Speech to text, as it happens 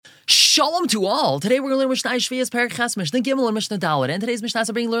Shalom to all. Today we're going to learn Mishnah Shevi'is, Perek Ches, Mishnah Gimel, and Mishnah Dalet. And today's Mishnah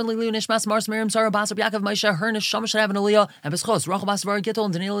is being learned Lilu Nishmas Mars Miriam Sarah Basar Yaakov Moshe Hernish Shamash Rav and Aliyah and Beschos Rachel Basar Gittel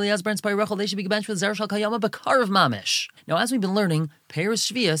and Daniel Elias Brent Spy Rachel. They should be benched with Zerashal Kayama Bakar of Mamish. Now, as we've been learning, Peres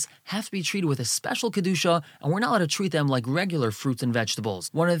Shevi'is have to be treated with a special kedusha, and we're not allowed to treat them like regular fruits and vegetables.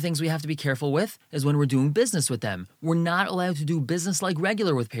 One of the things we have to be careful with is when we're doing business with them. We're not allowed to do business like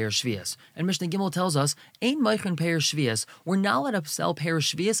regular with Peres Shevi'is. And Mishnah Gimel tells us, Ein Meichen Peres Shevi'is. We're not allowed to sell Peres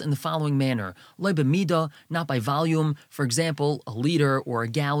Shevi'is in the following manner: Loi b'mida, not by volume, for example, a liter or a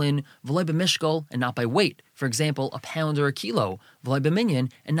gallon; v'loi b'mishkol, and not by weight, for example, a pound or a kilo; v'loi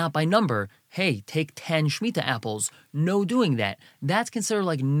b'minyan, and not by number. Hey, take 10 Shemitah apples. No doing that. That's considered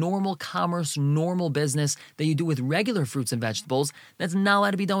like normal commerce, normal business that you do with regular fruits and vegetables. That's not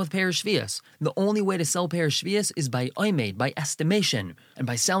allowed to be done with Peres Shevi'is. The only way to sell Peres Shevi'is is by oimed, by estimation. And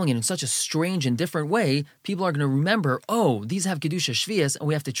by selling it in such a strange and different way, people are going to remember, oh, these have Kedusha Shevi'is and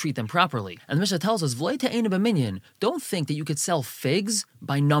we have to treat them properly. And the Mishnah tells us, V'loi te'eina b'minyan. Don't think that you could sell figs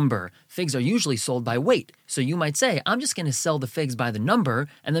by number. Figs are usually sold by weight. So you might say, I'm just going to sell the figs by the number,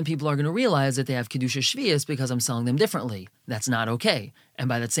 and then people are going to realize that they have Kedusha Shevi'is because I'm selling them differently. That's not okay. And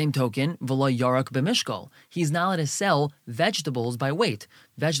by that same token, v'lo yarak b'mishkol. He's not allowed to sell vegetables by weight.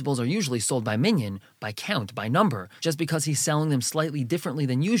 Vegetables are usually sold by minyan, by count, by number. Just because he's selling them slightly differently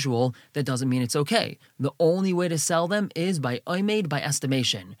than usual, that doesn't mean it's okay. The only way to sell them is by oimed, by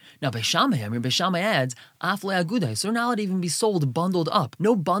estimation. Now, Beishamai adds, af le'agudai, so they're not allowed to even be sold bundled up.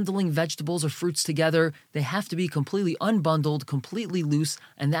 No bundling vegetables or fruits together. They have to be completely unbundled, completely loose,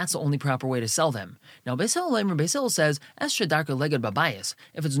 and that's the only proper way to sell them. Now, Beis Hillel says, es shedarka leged babayis.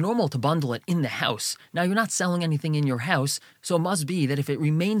 If it's normal to bundle it in the house, now you're not selling anything in your house, so it must be that if it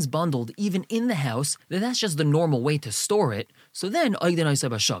remains bundled even in the house, then that's just the normal way to store it. So then,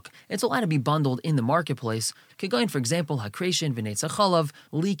 it's allowed to be bundled in the marketplace. Kegoin, for example, hakreshin v'neitz hachalav,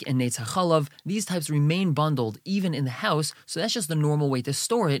 leek and neitz hachalav. These types remain bundled even in the house, so that's just the normal way to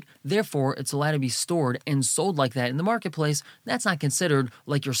store it. Therefore, it's allowed to be stored and sold like that in the marketplace. That's not considered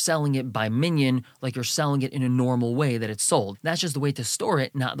like you're selling it by minyan, like you're selling it in a normal way that it's sold. That's just the way to store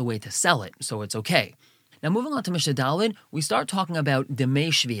it, not the way to sell it, so it's okay. Now, moving on to Mishnah Dalet, we start talking about Demei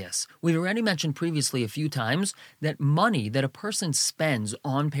Shevi'is. We've already mentioned previously a few times that money that a person spends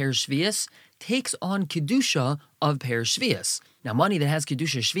on Peres Shevi'is takes on Kedusha of Peres Shevi'is. Now, money that has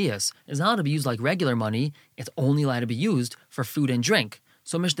Kedusha Shevi'is is not allowed to be used like regular money. It's only allowed to be used for food and drink.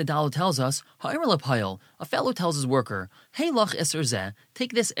 So Mishnah Dalet tells us, a fellow tells his worker, hey lach iser zeh,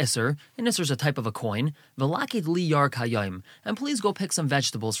 take this iser, and iser is a type of a coin, v'lakit li yark hayayim, and please go pick some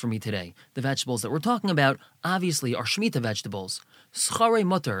vegetables for me today. The vegetables that we're talking about, obviously, are Shemitah vegetables. Schare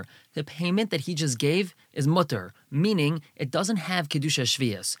mutter, the payment that he just gave is mutter, meaning it doesn't have Kedusha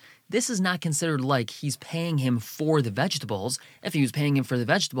Shevi'is. This is not considered like he's paying him for the vegetables. If he was paying him for the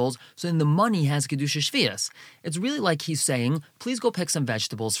vegetables, so then the money has Kedusha Shevi'is. It's really like he's saying, please go pick some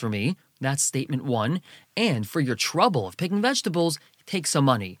vegetables for me. That's statement one. And for your trouble of picking vegetables, take some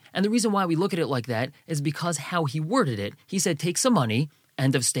money. And the reason why we look at it like that is because how he worded it. He said, take some money,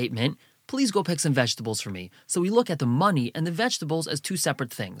 end of statement. Please go pick some vegetables for me. So we look at the money and the vegetables as two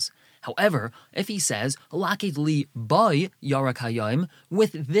separate things. However, if he says, Lakit li by yarak hayayim,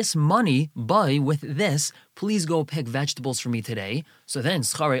 with this money, with this, please go pick vegetables for me today. So then,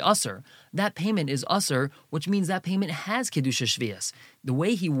 schare aser, that payment is aser, which means that payment has Kedusha Shevi'is. The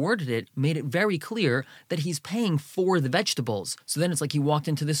way he worded it made it very clear that he's paying for the vegetables. So then it's like he walked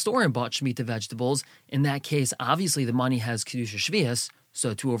into the store and bought Shemitah vegetables. In that case, obviously the money has Kedusha Shevi'is.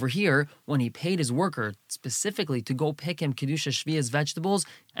 So to over here, when he paid his worker specifically to go pick him Kedusha Shevi'is vegetables,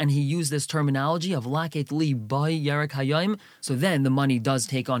 and he used this terminology of laket li by yarak hayayim, so then the money does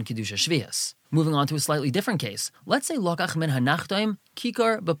take on Kedusha Shevi'is. Moving on to a slightly different case. Let's say lokach min hanachtaim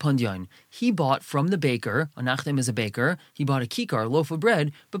kikar b'pundyain. He bought from the baker, a nachtaim is a baker, he bought a kikar, loaf of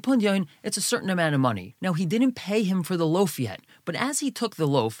bread, b'pundyain, it's a certain amount of money. Now he didn't pay him for the loaf yet, but as he took the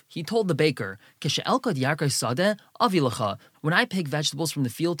loaf, he told the baker, Kishe'elkad yarkei sadeh avilacha. When I pick vegetables from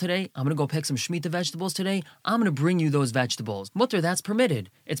the field today, I'm going to go pick some Shemitah vegetables today, I'm going to bring you those vegetables. Mutter, that's permitted.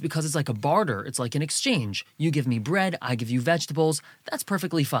 It's because it's like a barter, it's like an exchange. You give me bread, I give you vegetables, that's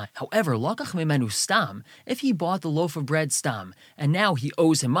perfectly fine. However, lokach mimenu stam, if he bought the loaf of bread stam, and now he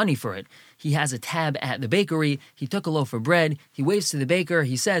owes him money for it, he has a tab at the bakery, he took a loaf of bread, he waves to the baker,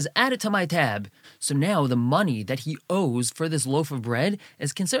 he says, add it to my tab. So now the money that he owes for this loaf of bread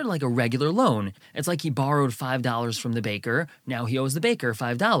is considered like a regular loan. It's like he borrowed $5 $5 from the baker. Now he owes the baker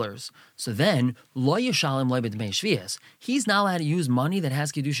 $5. So then, lo yishalem lo b'dmei Shevi'is. He's not allowed to use money that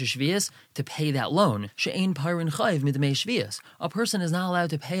has kedusha Shevi'is to pay that loan. She'ein parin chayv midmei Shevi'is. A person is not allowed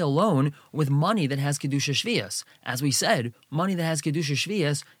to pay a loan with money that has kedusha Shevi'is. As we said, money that has kedusha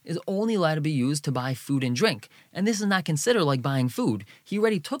Shevi'is is only allowed to be used to buy food and drink. And this is not considered like buying food. He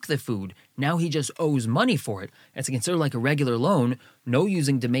already took the food. Now he just owes money for it. It's considered like a regular loan, no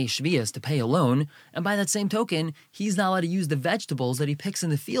using Demei Shevi'is to pay a loan, and by that same token, he's not allowed to use the vegetables that he picks in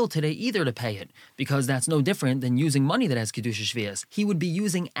the field today either to pay it, because that's no different than using money that has Kedusha Shevi'is. He would be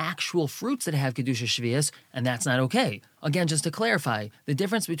using actual fruits that have Kedusha Shevi'is, and that's not okay. Again, just to clarify, the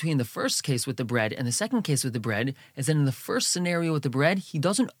difference between the first case with the bread and the second case with the bread is that in the first scenario with the bread, he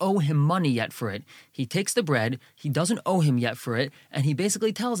doesn't owe him money yet for it. He takes the bread, he doesn't owe him yet for it, and he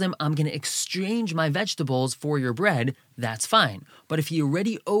basically tells him, I'm going to exchange my vegetables for your bread. That's fine. But if he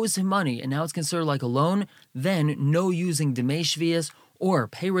already owes him money and now it's considered like a loan, then no using Demei Shevi'is or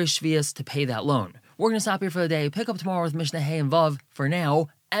Perei Shevi'is to pay that loan. We're going to stop here for the day. Pick up tomorrow with Mishnah Hey and Vav. For now,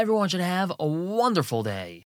 everyone should have a wonderful day.